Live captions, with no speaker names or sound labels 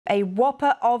A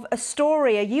whopper of a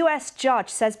story. A US judge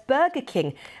says Burger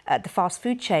King, the fast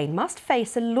food chain, must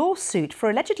face a lawsuit for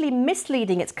allegedly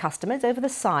misleading its customers over the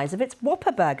size of its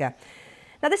Whopper burger.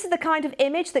 Now, this is the kind of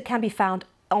image that can be found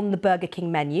on the Burger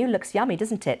King menu. Looks yummy,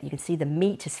 doesn't it? You can see the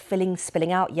meat is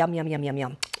spilling out. Yum, yum, yum, yum,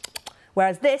 yum.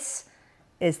 Whereas this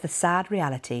is the sad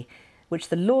reality, which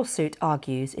the lawsuit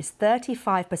argues is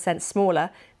 35%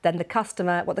 smaller than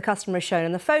what the customer is shown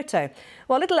in the photo.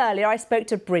 Well, a little earlier, I spoke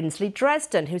to Brinsley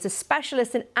Dresden, who's a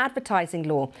specialist in advertising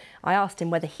law. I asked him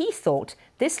whether he thought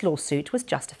this lawsuit was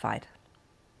justified.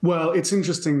 Well, it's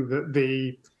interesting that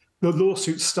the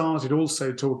lawsuit started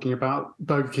also talking about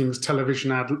Burger King's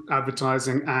television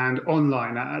advertising and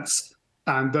online ads,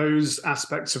 and those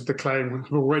aspects of the claim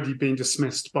have already been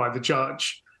dismissed by the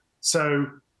judge. So,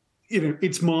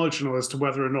 it's marginal as to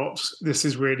whether or not this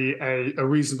is really a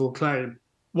reasonable claim.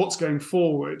 What's going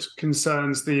forward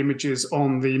concerns the images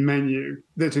on the menu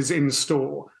that is in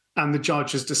store, and the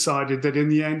judge has decided that in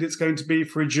the end it's going to be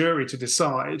for a jury to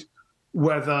decide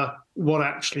whether what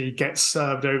actually gets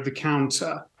served over the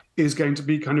counter is going to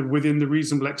be kind of within the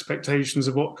reasonable expectations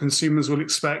of what consumers will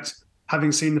expect,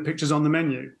 having seen the pictures on the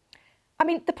menu. I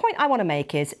mean, the point I want to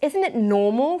make is, isn't it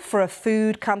normal for a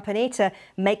food company to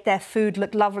make their food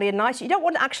look lovely and nice? You don't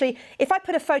want to actually, if I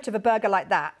put a photo of a burger like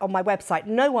that on my website,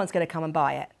 no one's going to come and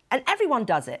buy it. And everyone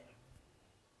does it.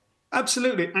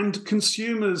 Absolutely. And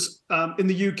consumers in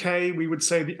the UK, we would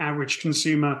say the average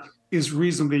consumer is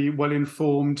reasonably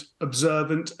well-informed,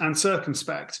 observant and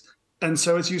circumspect. And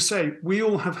so, as you say, we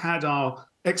all have had our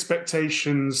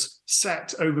expectations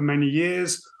set over many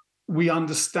years. We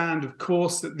understand, of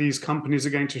course, that these companies are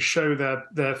going to show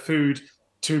their food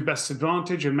to best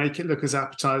advantage and make it look as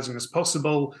appetizing as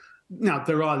possible. Now,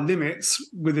 there are limits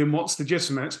within what's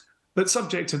legitimate, but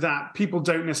subject to that, people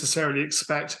don't necessarily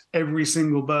expect every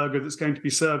single burger that's going to be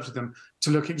served to them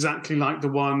to look exactly like the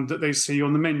one that they see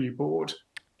on the menu board.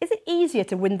 Is it easier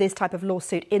to win this type of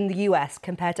lawsuit in the US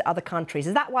compared to other countries?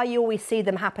 Is that why you always see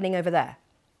them happening over there?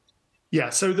 Yeah,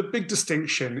 so the big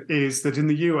distinction is that in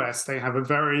the US, they have a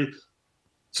very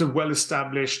sort of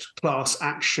well-established class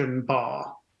action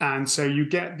bar. And so you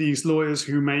get these lawyers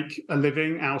who make a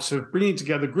living out of bringing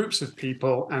together groups of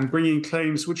people and bringing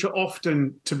claims which are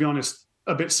often, to be honest,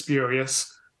 a bit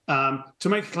spurious, to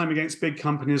make a claim against big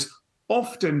companies,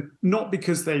 often not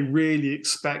because they really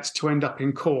expect to end up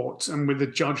in court and with a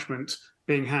judgment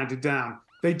being handed down.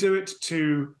 They do it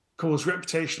to cause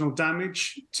reputational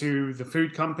damage to the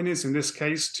food companies, in this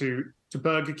case to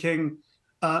Burger King.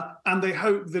 And they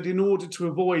hope that in order to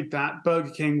avoid that, Burger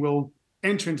King will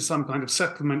enter into some kind of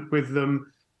settlement with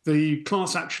them. The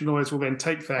class action lawyers will then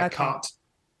take their cut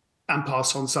and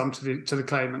pass on some to the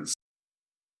claimants.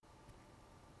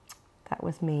 That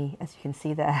was me, as you can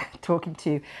see there, talking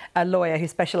to a lawyer who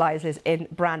specialises in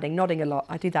branding, nodding a lot.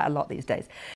 I do that a lot these days.